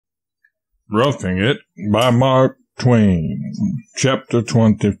Roughing It by Mark Twain, Chapter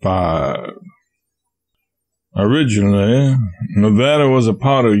 25. Originally, Nevada was a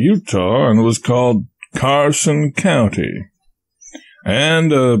part of Utah and was called Carson County,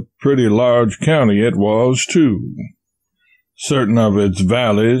 and a pretty large county it was, too. Certain of its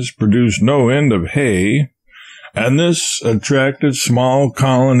valleys produced no end of hay, and this attracted small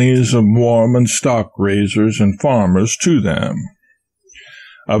colonies of Mormon stock raisers and farmers to them.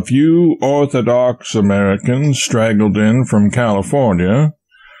 A few Orthodox Americans straggled in from California,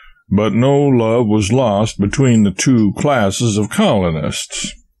 but no love was lost between the two classes of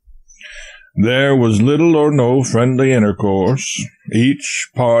colonists. There was little or no friendly intercourse. Each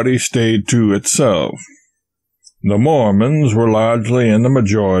party stayed to itself. The Mormons were largely in the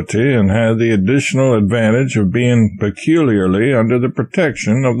majority and had the additional advantage of being peculiarly under the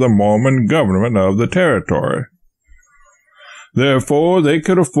protection of the Mormon government of the territory. Therefore, they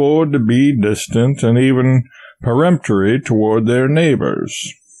could afford to be distant and even peremptory toward their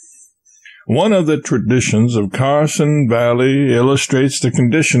neighbors. One of the traditions of Carson Valley illustrates the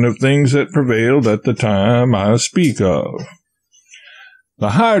condition of things that prevailed at the time I speak of. The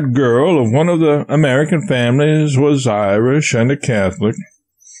hired girl of one of the American families was Irish and a Catholic,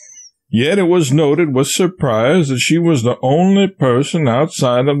 yet it was noted with surprise that she was the only person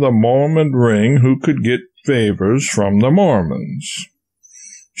outside of the Mormon ring who could get favors from the Mormons.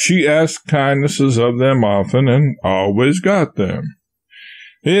 She asked kindnesses of them often and always got them.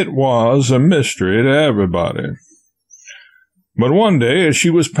 It was a mystery to everybody. But one day, as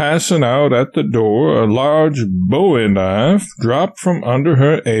she was passing out at the door, a large bowie knife dropped from under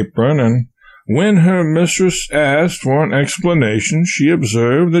her apron, and when her mistress asked for an explanation, she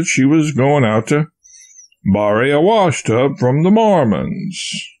observed that she was going out to borrow a washtub from the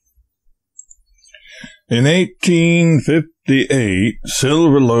Mormons. In 1858,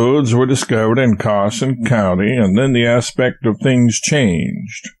 silver lodes were discovered in Carson County, and then the aspect of things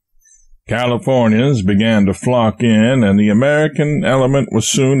changed. Californians began to flock in, and the American element was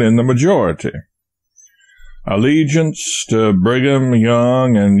soon in the majority. Allegiance to Brigham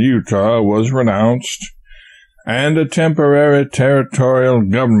Young and Utah was renounced, and a temporary territorial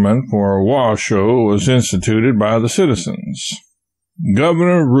government for Washoe was instituted by the citizens.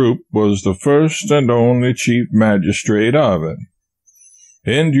 Governor Roop was the first and only chief magistrate of it.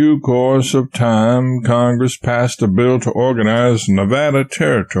 In due course of time, Congress passed a bill to organize Nevada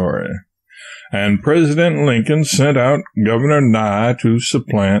Territory, and President Lincoln sent out Governor Nye to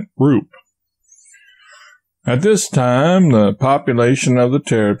supplant Roop. At this time, the population of the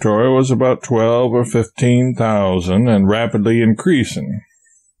territory was about 12 or 15,000 and rapidly increasing.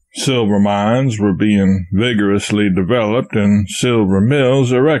 Silver mines were being vigorously developed and silver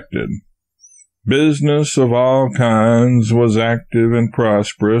mills erected. Business of all kinds was active and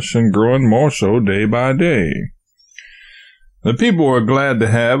prosperous and growing more so day by day. The people were glad to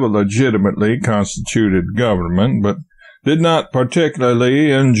have a legitimately constituted government, but did not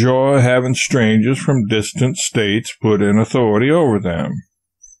particularly enjoy having strangers from distant states put in authority over them,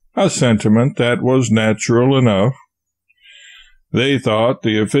 a sentiment that was natural enough. They thought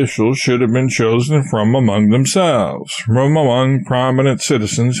the officials should have been chosen from among themselves, from among prominent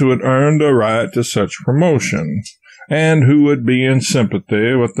citizens who had earned a right to such promotion, and who would be in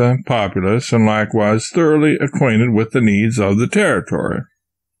sympathy with the populace and likewise thoroughly acquainted with the needs of the territory.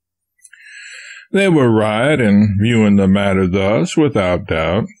 They were right in viewing the matter thus, without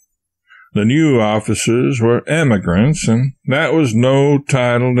doubt. The new officers were emigrants, and that was no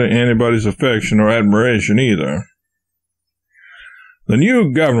title to anybody's affection or admiration either. The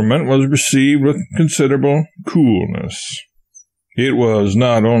new government was received with considerable coolness. It was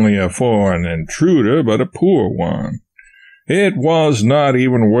not only a foreign intruder, but a poor one. It was not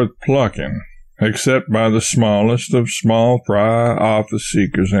even worth plucking, except by the smallest of small fry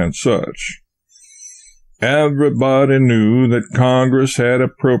office-seekers and such. Everybody knew that Congress had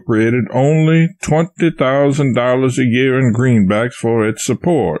appropriated only $20,000 a year in greenbacks for its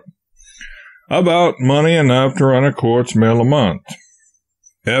support, about money enough to run a quartz mill a month.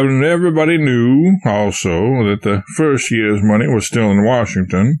 And everybody knew, also, that the first year's money was still in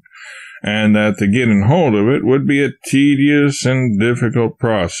Washington, and that the getting hold of it would be a tedious and difficult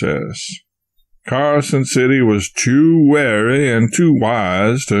process. Carson City was too wary and too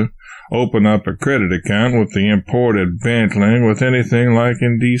wise to open up a credit account with the imported bantling with anything like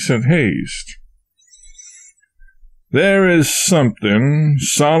indecent haste. There is something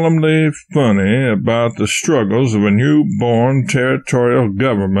solemnly funny about the struggles of a newborn territorial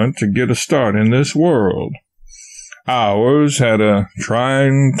government to get a start in this world. Ours had a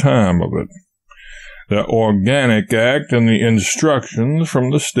trying time of it. The Organic Act and the instructions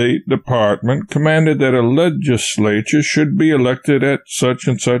from the State Department commanded that a legislature should be elected at such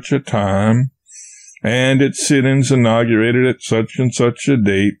and such a time, and its sittings inaugurated at such and such a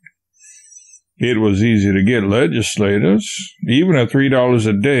date. It was easy to get legislators, even at $3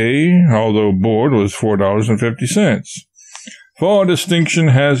 a day, although board was $4.50. For distinction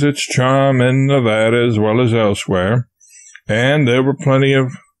has its charm in Nevada as well as elsewhere, and there were plenty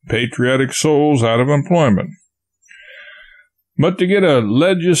of patriotic souls out of employment. But to get a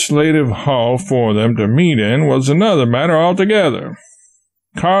legislative hall for them to meet in was another matter altogether.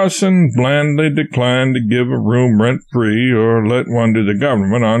 Carson blandly declined to give a room rent-free or let one to the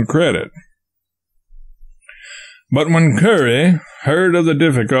government on credit. But when Curry heard of the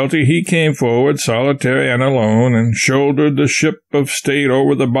difficulty, he came forward solitary and alone and shouldered the ship of state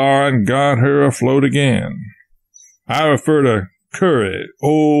over the bar and got her afloat again. I refer to Curry,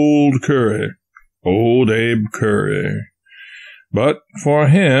 old Abe Curry. But for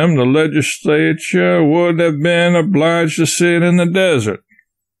him, the legislature would have been obliged to sit in the desert.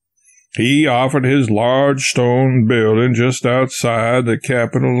 He offered his large stone building just outside the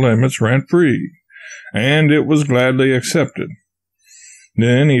Capitol limits rent-free, and it was gladly accepted.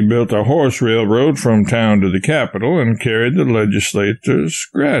 Then he built a horse railroad from town to the Capitol and carried the legislators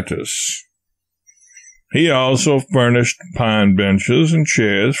gratis. He also furnished pine benches and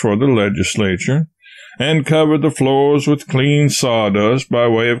chairs for the legislature, and covered the floors with clean sawdust by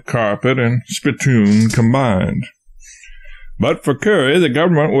way of carpet and spittoon combined. But for Curry, the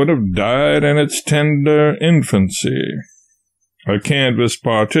government would have died in its tender infancy. A canvas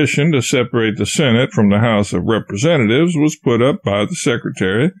partition to separate the Senate from the House of Representatives was put up by the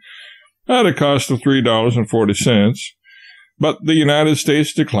Secretary at a cost of $3.40, but the United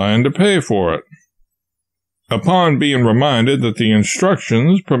States declined to pay for it. Upon being reminded that the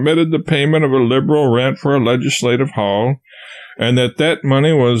instructions permitted the payment of a liberal rent for a legislative hall, and that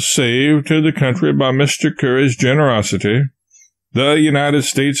money was saved to the country by Mr. Curry's generosity, the United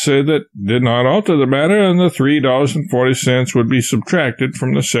States said that did not alter the matter, and the $3.40 would be subtracted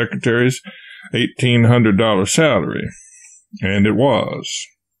from the Secretary's $1,800 salary. And it was.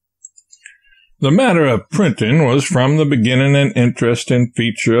 The matter of printing was from the beginning an interesting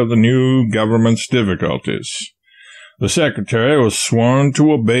feature of the new government's difficulties. The Secretary was sworn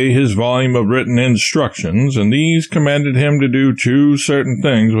to obey his volume of written instructions, and these commanded him to do two certain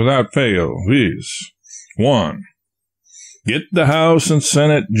things without fail, viz. 1. Get the House and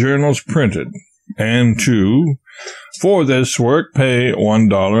Senate journals printed, and 2. For this work, pay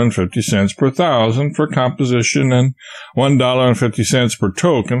 $1.50 per thousand for composition and $1.50 per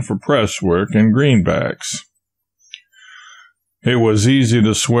token for press work and greenbacks. It was easy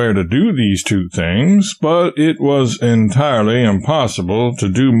to swear to do these two things, but it was entirely impossible to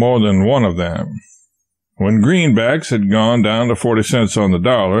do more than one of them. When greenbacks had gone down to 40 cents on the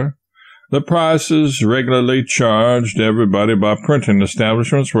dollar, the prices regularly charged everybody by printing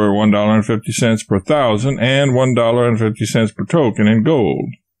establishments were $1.50 per thousand and $1.50 per token in gold.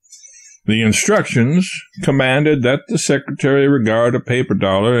 The instructions commanded that the Secretary regard a paper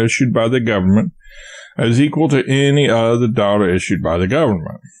dollar issued by the government as equal to any other dollar issued by the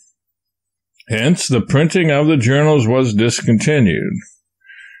government. Hence, the printing of the journals was discontinued.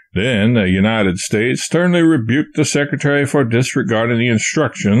 Then the United States sternly rebuked the Secretary for disregarding the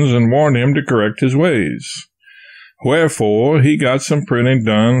instructions and warned him to correct his ways. Wherefore, he got some printing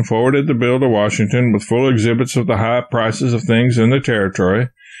done, forwarded the bill to Washington with full exhibits of the high prices of things in the territory,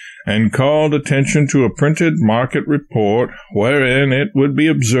 and called attention to a printed market report wherein it would be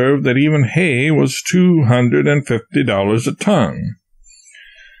observed that even hay was $250 a ton.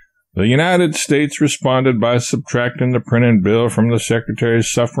 The United States responded by subtracting the printing bill from the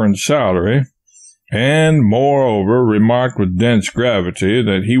Secretary's suffering salary, and, moreover, remarked with dense gravity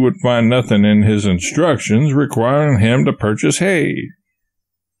that he would find nothing in his instructions requiring him to purchase hay.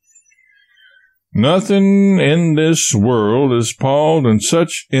 Nothing in this world is palled in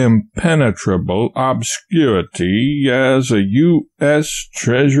such impenetrable obscurity as a U.S.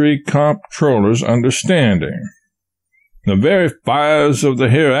 Treasury Comptroller's understanding. The very fires of the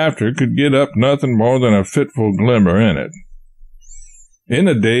hereafter could get up nothing more than a fitful glimmer in it. In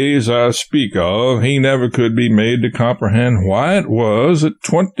the days I speak of, he never could be made to comprehend why it was that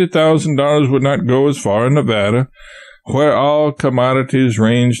 $20,000 would not go as far in Nevada, where all commodities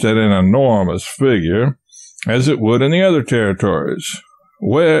ranged at an enormous figure, as it would in the other territories,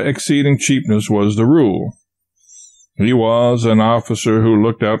 where exceeding cheapness was the rule. He was an officer who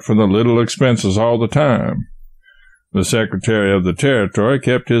looked out for the little expenses all the time. The Secretary of the Territory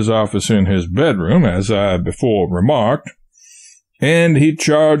kept his office in his bedroom, as I before remarked, and he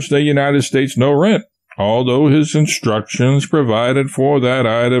charged the United States no rent although his instructions provided for that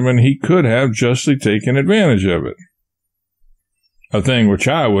item and he could have justly taken advantage of it. A thing which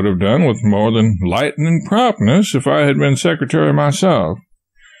I would have done with more than lightning promptness if I had been secretary myself.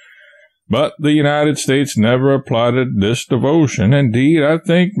 But the United States never applauded this devotion. Indeed, I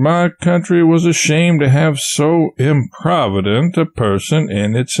think my country was ashamed to have so improvident a person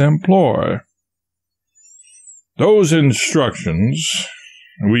in its employ. Those instructions,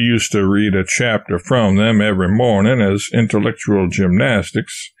 we used to read a chapter from them every morning as intellectual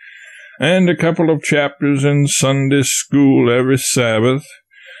gymnastics, and a couple of chapters in Sunday school every Sabbath,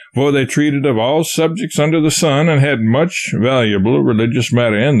 for they treated of all subjects under the sun and had much valuable religious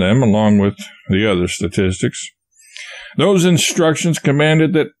matter in them, along with the other statistics. Those instructions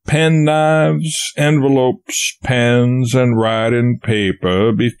commanded that penknives, envelopes, pens, and writing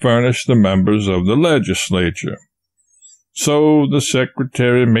paper be furnished the members of the legislature. So the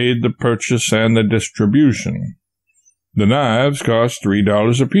secretary made the purchase and the distribution. The knives cost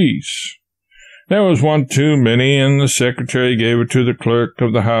 $3 apiece. There was one too many, and the secretary gave it to the clerk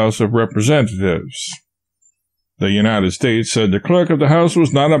of the House of Representatives. The United States said the clerk of the House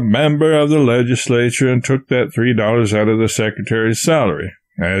was not a member of the legislature and took that $3 out of the secretary's salary,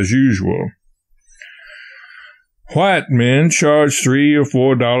 as usual. White men charged $3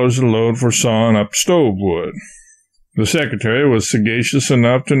 or $4 a load for sawing up stove wood. The secretary was sagacious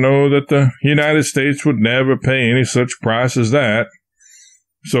enough to know that the United States would never pay any such price as that,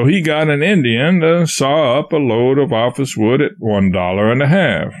 so he got an Indian to saw up a load of office wood at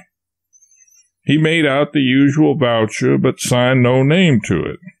 $1.50. He made out the usual voucher, but signed no name to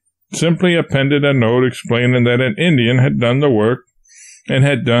it, simply appended a note explaining that an Indian had done the work and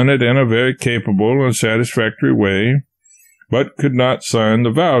had done it in a very capable and satisfactory way, but could not sign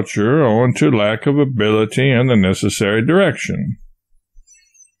the voucher owing to lack of ability and the necessary direction.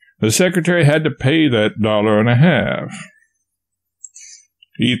 The secretary had to pay that $1.50.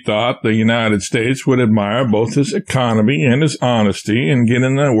 He thought the United States would admire both his economy and his honesty in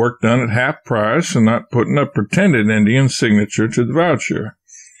getting the work done at half price and not putting a pretended Indian signature to the voucher.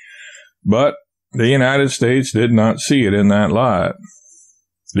 But the United States did not see it in that light.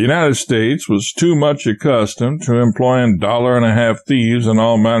 The United States was too much accustomed to employing $1.50 thieves in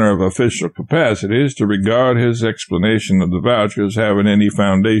all manner of official capacities to regard his explanation of the voucher as having any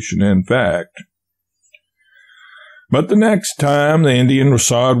foundation in fact. But the next time the Indian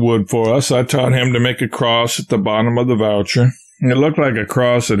sawed wood for us, I taught him to make a cross at the bottom of the voucher. It looked like a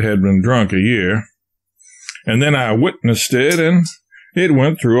cross that had been drunk a year. And then I witnessed it, and it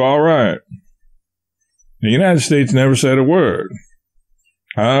went through all right. The United States never said a word.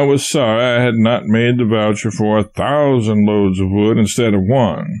 I was sorry I had not made the voucher for 1,000 loads of wood instead of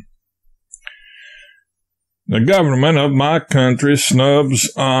one. The government of my country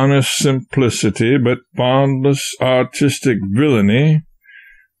snubs honest simplicity, but fondles artistic villainy,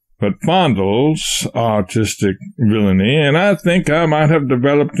 and I think I might have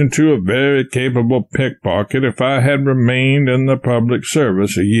developed into a very capable pickpocket if I had remained in the public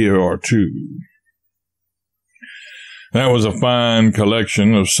service a year or two. That was a fine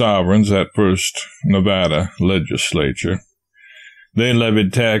collection of sovereigns, that first Nevada legislature. They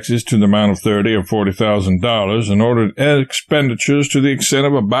levied taxes to the amount of $30,000 or $40,000 and ordered expenditures to the extent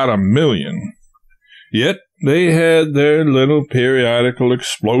of about $1 million. Yet they had their little periodical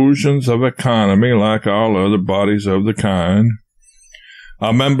explosions of economy like all other bodies of the kind.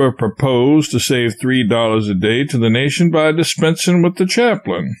 A member proposed to save $3 a day to the nation by dispensing with the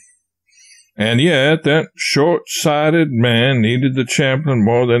chaplain. And yet that short-sighted man needed the chaplain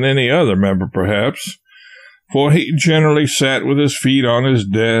more than any other member, perhaps, for he generally sat with his feet on his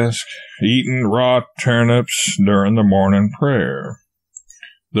desk, eating raw turnips during the morning prayer.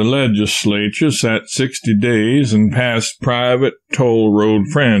 The legislature sat 60 days and passed private toll road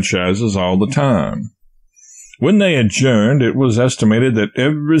franchises all the time. When they adjourned, it was estimated that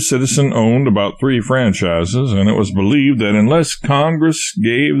every citizen owned about 3 franchises, and it was believed that unless Congress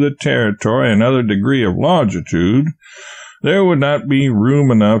gave the territory another degree of longitude, there would not be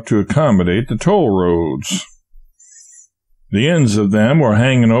room enough to accommodate the toll roads. The ends of them were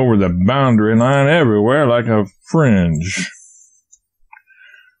hanging over the boundary line everywhere like a fringe.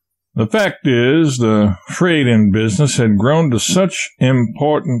 The fact is, the freighting business had grown to such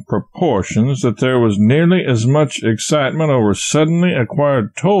important proportions that there was nearly as much excitement over suddenly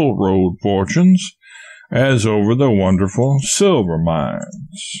acquired toll road fortunes as over the wonderful silver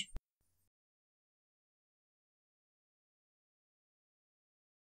mines.